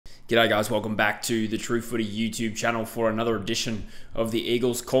G'day guys, welcome back to the True Footy YouTube channel for another edition of the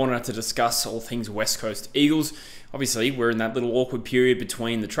Eagles Corner to discuss all things West Coast Eagles. Obviously, we're in that little awkward period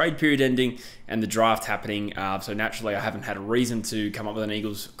between the trade period ending and the draft happening, so naturally I haven't had a reason to come up with an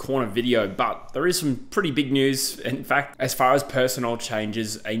Eagles Corner video, but there is some pretty big news. In fact, as far as personnel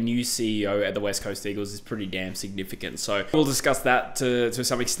changes, a new CEO at the West Coast Eagles is pretty damn significant. So we'll discuss that to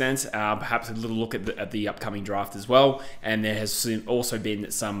some extent, perhaps a little look at the upcoming draft as well, and there has also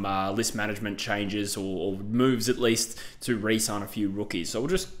been some list management changes or moves at least to re-sign a few rookies. So we'll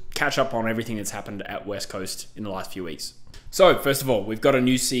just catch up on everything that's happened at West Coast in the last few weeks. So first of all, we've got a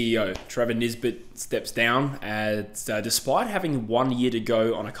new CEO. Trevor Nisbet steps down despite having 1 year to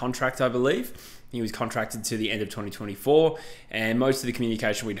go on a contract, I believe. He was contracted to the end of 2024, and most of the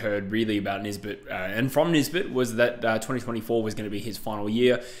communication we'd heard really about Nisbet and from Nisbet was that 2024 was going to be his final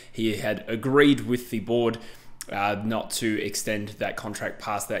year. He had agreed with the board not to extend that contract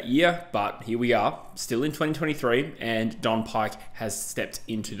past that year, but here we are, still in 2023, and Don Pyke has stepped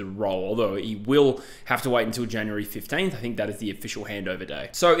into the role, although he will have to wait until January 15th. I think that is the official handover day.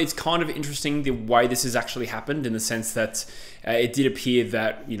 So it's kind of interesting the way this has actually happened, in the sense that it did appear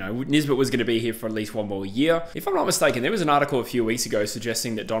that, you know, Nisbet was going to be here for at least one more year. If I'm not mistaken, there was an article a few weeks ago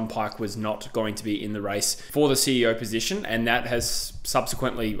suggesting that Don Pyke was not going to be in the race for the CEO position, and that has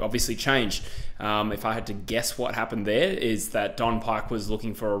subsequently obviously changed. If I had to guess what happened there, is that Don Pyke was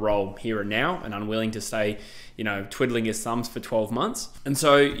looking for a role here and now and unwilling to stay, you know, twiddling his thumbs for 12 months. And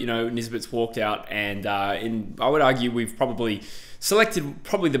so, you know, Nisbet's walked out, and I would argue we've probably selected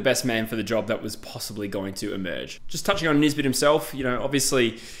the best man for the job that was possibly going to emerge. Just touching on Nisbet himself, you know,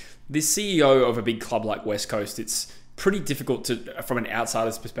 obviously the CEO of a big club like West Coast, it's pretty difficult to, from an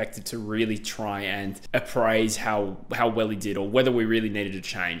outsider's perspective, to really try and appraise how well he did or whether we really needed a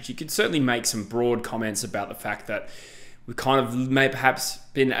change. You could certainly make some broad comments about the fact that we kind of may perhaps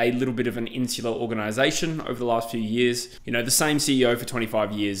been a little bit of an insular organization over the last few years. You know, the same CEO for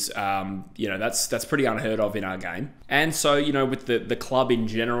 25 years, you know, that's pretty unheard of in our game. And so, you know, with the club in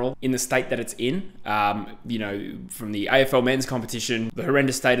general, in the state that it's in, you know, from the AFL men's competition, the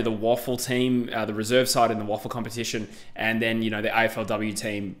horrendous state of the waffle team, the reserve side in the waffle competition, and then, you know, the AFLW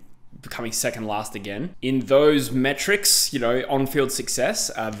team becoming second last again. In those metrics, you know, on-field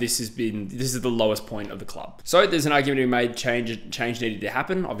success, this is the lowest point of the club. So there's an argument to be made, change needed to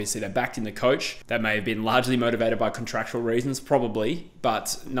happen. Obviously, they backed in the coach. That may have been largely motivated by contractual reasons, probably,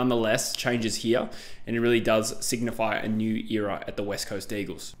 but nonetheless, change is here, and it really does signify a new era at the West Coast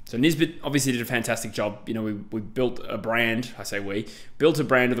Eagles. So Nisbet obviously did a fantastic job. You know, we built a brand, I say we, built a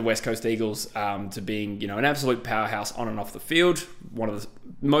brand of the West Coast Eagles to being, you know, an absolute powerhouse on and off the field, one of the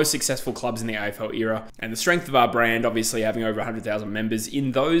most successful clubs in the AFL era. And the strength of our brand, obviously having over 100,000 members,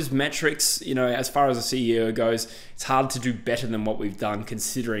 in those metrics, you know, as far as the CEO goes, it's hard to do better than what we've done,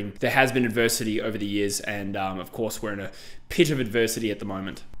 considering there has been adversity over the years, and of course we're in a pit of adversity at the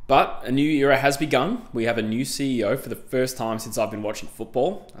moment. But a new era has begun. We have a new CEO for the first time since I've been watching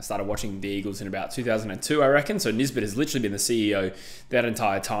football. I started watching the Eagles in about 2002, I reckon. So Nisbet has literally been the CEO that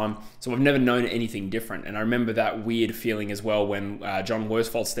entire time. So I've never known anything different. And I remember that weird feeling as well when John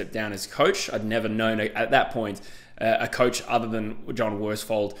Worsfold stepped down as coach. I'd never known at that point a coach other than John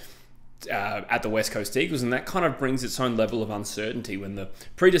Worsfold at the West Coast Eagles, and that kind of brings its own level of uncertainty. When the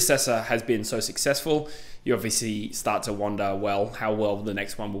predecessor has been so successful, you obviously start to wonder, well, how well the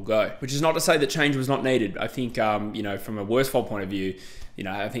next one will go. Which is not to say that change was not needed. I think, you know, from a Worsfold point of view, you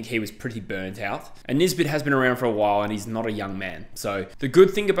know, I think he was pretty burnt out. And Nisbet has been around for a while, and he's not a young man. So the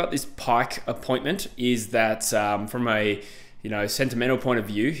good thing about this Pyke appointment is that from a, you know, sentimental point of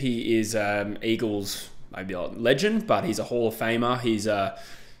view, he is Eagles, maybe a legend, but he's a Hall of Famer. He's a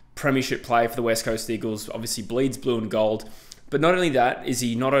premiership player for the West Coast Eagles, obviously bleeds blue and gold. But not only that, is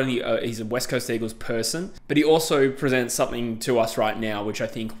he not only he's a West Coast Eagles person, but he also presents something to us right now, which I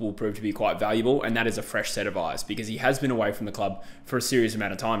think will prove to be quite valuable, and that is a fresh set of eyes, because he has been away from the club for a serious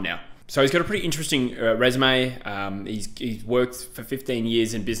amount of time now. So he's got a pretty interesting resume. He's worked for 15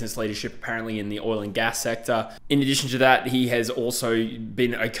 years in business leadership, apparently in the oil and gas sector. In addition to that, he has also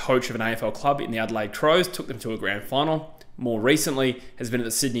been a coach of an AFL club in the Adelaide Crows, took them to a grand final. More recently, has been at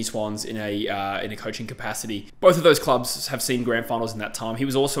the Sydney Swans in a coaching capacity. Both of those clubs have seen grand finals in that time. He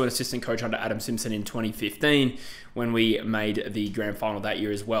was also an assistant coach under Adam Simpson in 2015 when we made the grand final that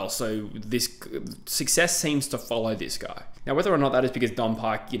year as well. So this success seems to follow this guy. Now, whether or not that is because Don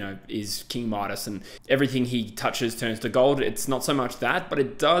Pyke, you know, is King Midas and everything he touches turns to gold, it's not so much that, but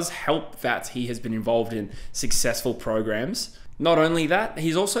it does help that he has been involved in successful programs. Not only that,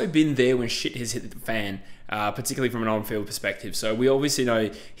 he's also been there when shit has hit the fan, particularly from an on-field perspective. So we obviously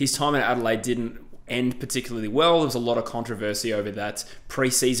know his time at Adelaide didn't end particularly well. There was a lot of controversy over that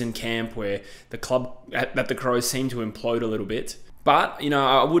pre-season camp where the club at the Crows seemed to implode a little bit. But,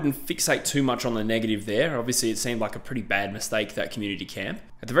 I wouldn't fixate too much on the negative there. Obviously, it seemed like a pretty bad mistake, that community camp.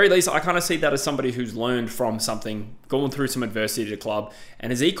 At the very least, I kind of see that as somebody who's learned from something, gone through some adversity at a club,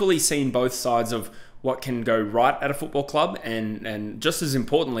 and has equally seen both sides of what can go right at a football club and just as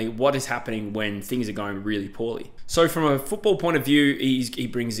importantly, what is happening when things are going really poorly. So from a football point of view, he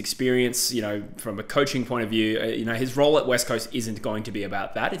brings experience, from a coaching point of view, his role at West Coast isn't going to be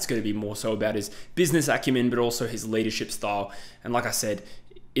about that. It's going to be more so about his business acumen, but also his leadership style. And like I said,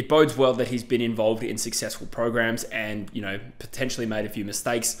 it bodes well that he's been involved in successful programs and, potentially made a few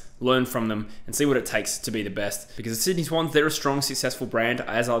mistakes, learn from them, and see what it takes to be the best. Because the Sydney Swans, they're a strong, successful brand,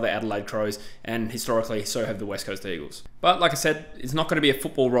 as are the Adelaide Crows, and historically, so have the West Coast Eagles. But like I said, it's not going to be a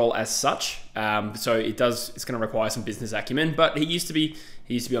football role as such, so it's going to require some business acumen. But he used to be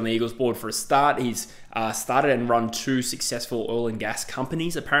on the Eagles board for a start. He's started and run 2 successful oil and gas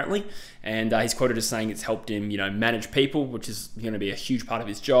companies, apparently, and he's quoted as saying it's helped him, manage people, which is going to be a huge part of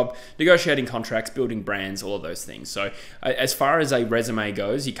his job, negotiating contracts, building brands, all of those things. So as far as a resume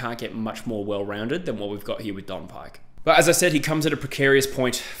goes, you can't get much more well-rounded than what we've got here with Don Pike. But as I said, he comes at a precarious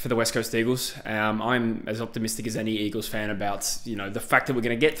point for the West Coast Eagles. I'm as optimistic as any Eagles fan about, the fact that we're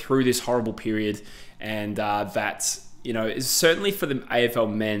going to get through this horrible period, and that, is certainly for the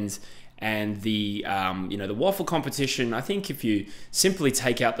AFL men's and the the waffle competition. I think if you simply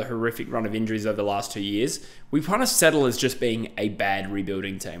take out the horrific run of injuries over the last 2 years, we kind of settle as just being a bad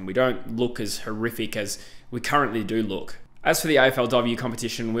rebuilding team. We don't look as horrific as we currently do look. As for the AFLW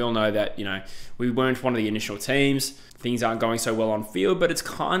competition, we all know that, we weren't one of the initial teams. Things aren't going so well on field, but it's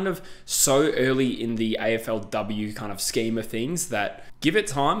kind of so early in the AFLW kind of scheme of things that give it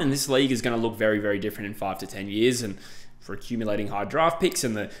time, and this league is going to look very, very different in 5 to 10 years. And for accumulating high draft picks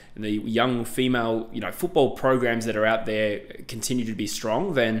and the young female, football programs that are out there continue to be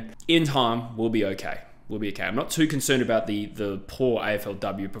strong, then in time, we'll be okay. We'll be okay. I'm not too concerned about the poor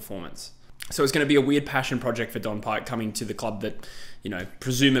AFLW performance. So it's going to be a weird passion project for Don Pike coming to the club that,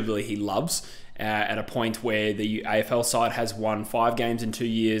 presumably he loves, at a point where the AFL side has won 5 games in 2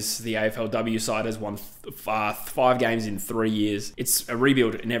 years. The AFLW side has won 5 games in 3 years. It's a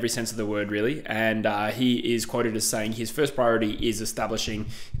rebuild in every sense of the word, really. And he is quoted as saying his first priority is establishing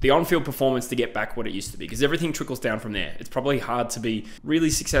the on-field performance to get back what it used to be, because everything trickles down from there. It's probably hard to be really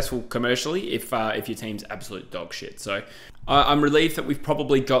successful commercially if your team's absolute dog shit. So I'm relieved that we've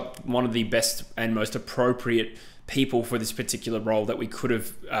probably got one of the best and most appropriate people for this particular role that we could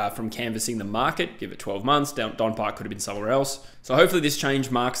have from canvassing the market. Give it 12 months. Don Pike could have been somewhere else. So hopefully this change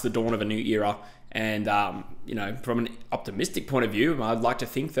marks the dawn of a new era. And, from an optimistic point of view, I'd like to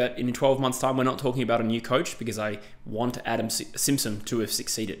think that in 12 months' time, we're not talking about a new coach, because I want Adam Simpson to have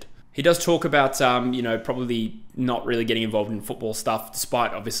succeeded. He does talk about, probably not really getting involved in football stuff,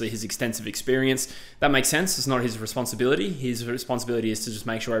 despite obviously his extensive experience. That makes sense. It's not his responsibility. His responsibility is to just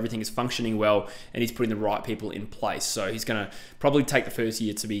make sure everything is functioning well, and he's putting the right people in place. So he's going to probably take the first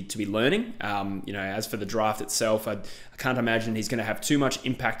year to be learning. As for the draft itself, I can't imagine he's going to have too much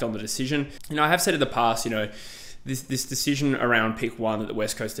impact on the decision. I have said in the past, this decision around pick 1 that the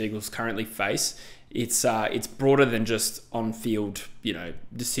West Coast Eagles currently face, it's broader than just on-field,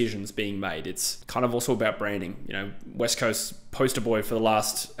 decisions being made. It's kind of also about branding. West Coast poster boy for the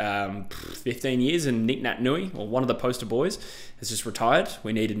last 15 years, and Nick Nat Nui, or one of the poster boys, has just retired.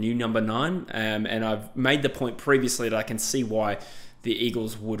 We need a new number 9, and I've made the point previously that I can see why the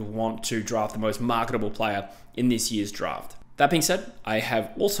Eagles would want to draft the most marketable player in this year's draft. That being said, I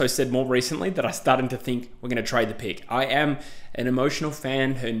have also said more recently that I'm starting to think we're going to trade the pick. I am an emotional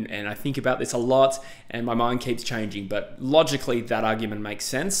fan, and I think about this a lot, and my mind keeps changing, but logically that argument makes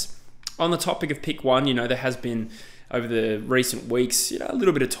sense. On the topic of pick 1, there has been, over the recent weeks, a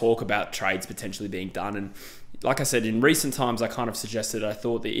little bit of talk about trades potentially being done, and like I said, in recent times I kind of suggested I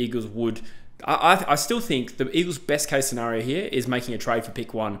thought the Eagles would... I still think the Eagles' best case scenario here is making a trade for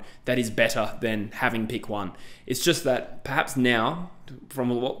pick 1 that is better than having pick 1. It's just that perhaps now,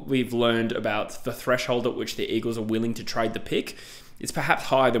 from what we've learned about the threshold at which the Eagles are willing to trade the pick, it's perhaps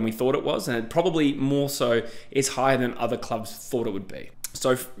higher than we thought it was, and it probably more so is higher than other clubs thought it would be.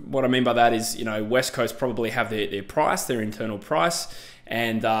 So what I mean by that is, West Coast probably have their price, their internal price,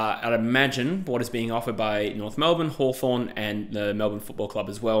 and I'd imagine what is being offered by North Melbourne, Hawthorn, and the Melbourne Football Club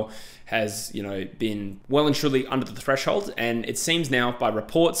as well has, been well and truly under the threshold. And it seems now, by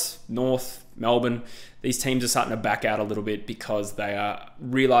reports, North, Melbourne, these teams are starting to back out a little bit because they are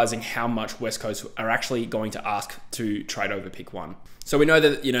realizing how much West Coast are actually going to ask to trade over pick 1. So we know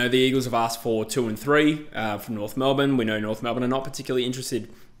that, the Eagles have asked for 2 and 3 from North Melbourne. We know North Melbourne are not particularly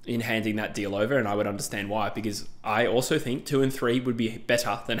interested in handing that deal over, and I would understand why, because I also think 2 and 3 would be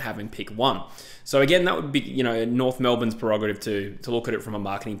better than having pick 1. So again, that would be, you know, North Melbourne's prerogative to look at it from a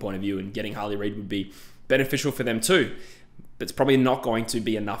marketing point of view, and getting Harley Reid would be beneficial for them too. But it's probably not going to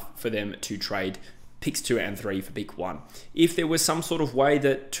be enough for them to trade picks 2 and 3 for pick 1. If there was some sort of way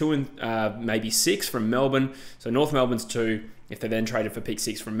that 2 and maybe 6 from Melbourne, so North Melbourne's 2, if they then traded for pick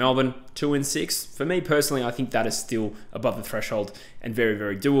 6 from Melbourne, 2 and 6, for me personally, I think that is still above the threshold and very,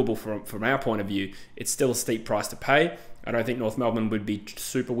 very doable from our point of view. It's still a steep price to pay. I don't think North Melbourne would be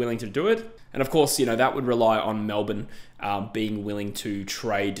super willing to do it. And of course, you know, that would rely on Melbourne being willing to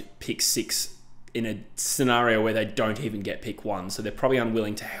trade pick 6 in a scenario where they don't even get pick 1. So they're probably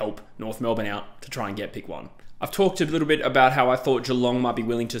unwilling to help North Melbourne out to try and get pick 1. I've talked a little bit about how I thought Geelong might be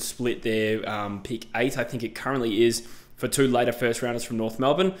willing to split their pick 8. I think it currently is for 2 later first rounders from North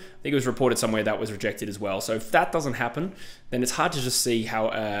Melbourne. I think it was reported somewhere that was rejected as well. So if that doesn't happen, then it's hard to just see how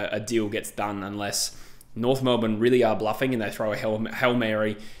a deal gets done unless North Melbourne really are bluffing and they throw a Hail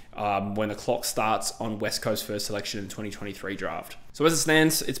Mary when the clock starts on West Coast first selection in the 2023 draft. So as it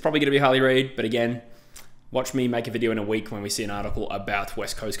stands, it's probably going to be Harley Reid, but again, watch me make a video in a week when we see an article about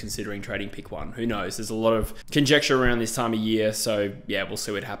West Coast considering trading pick 1. Who knows? There's a lot of conjecture around this time of year, so yeah, we'll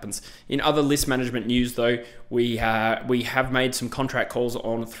see what happens. In other list management news though, we have made some contract calls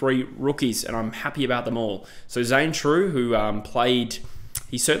on 3 rookies, and I'm happy about them all. So Zane True, who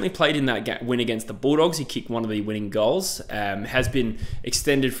he certainly played in that win against the Bulldogs. He kicked one of the winning goals. Has been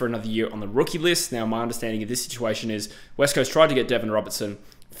extended for another year on the rookie list. Now, my understanding of this situation is West Coast tried to get Devon Robertson.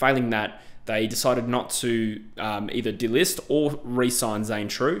 Failing that, they decided not to either delist or re-sign Zane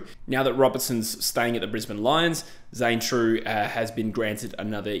True. Now that Robertson's staying at the Brisbane Lions, Zane True has been granted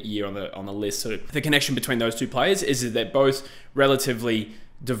another year on the list. So the connection between those 2 players is that they're both relatively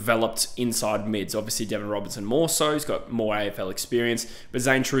developed inside mids. Obviously, Devon Robertson more so. He's got more AFL experience, but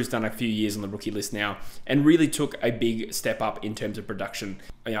Zane True's done a few years on the rookie list now and really took a big step up in terms of production.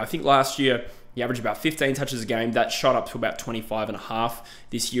 You know, I think last year he averaged about 15 touches a game. That shot up to about 25.5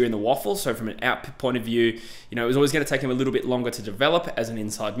 this year in the waffle. So from an output point of view, you know, it was always going to take him a little bit longer to develop as an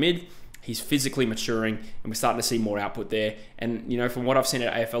inside mid. He's physically maturing, and we're starting to see more output there. And, you know, from what I've seen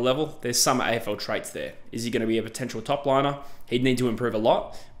at AFL level, there's some AFL traits there. Is he going to be a potential top liner? He'd need to improve a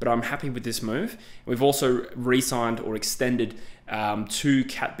lot, but I'm happy with this move. We've also re-signed or extended 2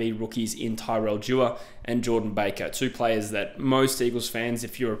 Cat B rookies in Tyrell Dewar and Jordan Baker, 2 players that most Eagles fans,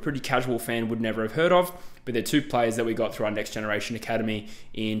 if you're a pretty casual fan, would never have heard of, but they're 2 players that we got through our Next Generation Academy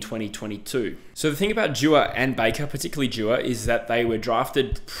in 2022. So the thing about Dewar and Baker, particularly Dewar, is that they were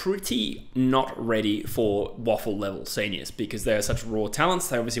drafted pretty not ready for waffle level seniors because they are such raw talents.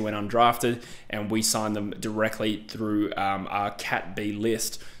 They obviously went undrafted, and we signed them directly through our Cat B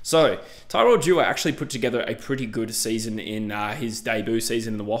list. So Tyrell Dewar actually put together a pretty good season in his debut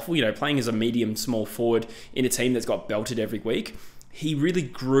season in the waffle, you know, playing as a medium small forward in a team that's got belted every week. He really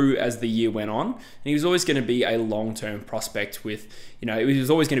grew as the year went on, and he was always going to be a long-term prospect with, you know, he was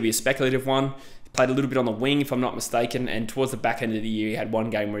always going to be a speculative one. He played a little bit on the wing, if I'm not mistaken, and towards the back end of the year, he had one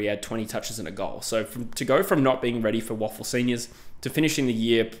game where he had 20 touches and a goal. So to go from not being ready for waffle seniors to finishing the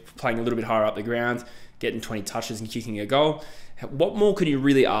year playing a little bit higher up the ground, getting 20 touches and kicking a goal, what more could you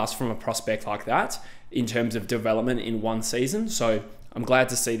really ask from a prospect like that in terms of development in one season? So I'm glad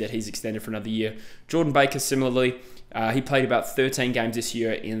to see that he's extended for another year. Jordan Baker, similarly, he played about 13 games this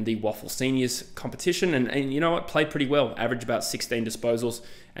year in the Waffle Seniors competition, and you know what, played pretty well, averaged about 16 disposals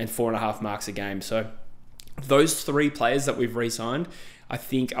and 4.5 marks a game. So those 3 players that we've re-signed, I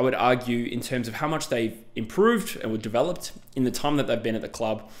think I would argue in terms of how much they've improved and were developed in the time that they've been at the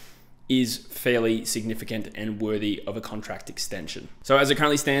club, is fairly significant and worthy of a contract extension. So as it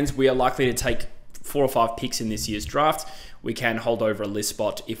currently stands, we are likely to take 4 or 5 picks in this year's draft. We can hold over a list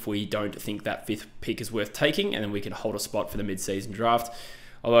spot if we don't think that 5th pick is worth taking, and then we can hold a spot for the mid-season draft.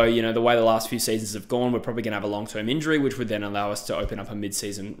 Although, you know, the way the last few seasons have gone, we're probably going to have a long-term injury, which would then allow us to open up a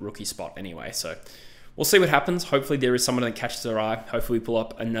mid-season rookie spot anyway. So we'll see what happens. Hopefully there is someone that catches our eye. Hopefully we pull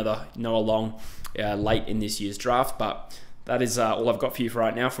up another Noah Long late in this year's draft. But that is all I've got for you for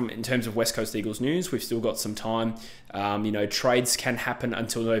right now in terms of West Coast Eagles news. We've still got some time. You know, trades can happen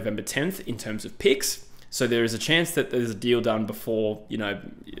until November 10th in terms of picks. So there is a chance that there's a deal done before, you know,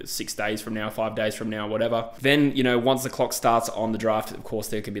 6 days from now, 5 days from now, whatever. Then, you know, once the clock starts on the draft, of course,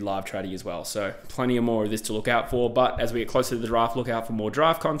 there can be live trading as well. So plenty of more of this to look out for. But as we get closer to the draft, look out for more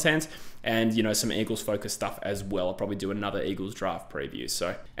draft content and, you know, some Eagles focused stuff as well. I'll probably do another Eagles draft preview.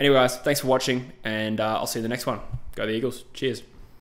 So anyway, guys, thanks for watching, and I'll see you in the next one. Go the Eagles. Cheers.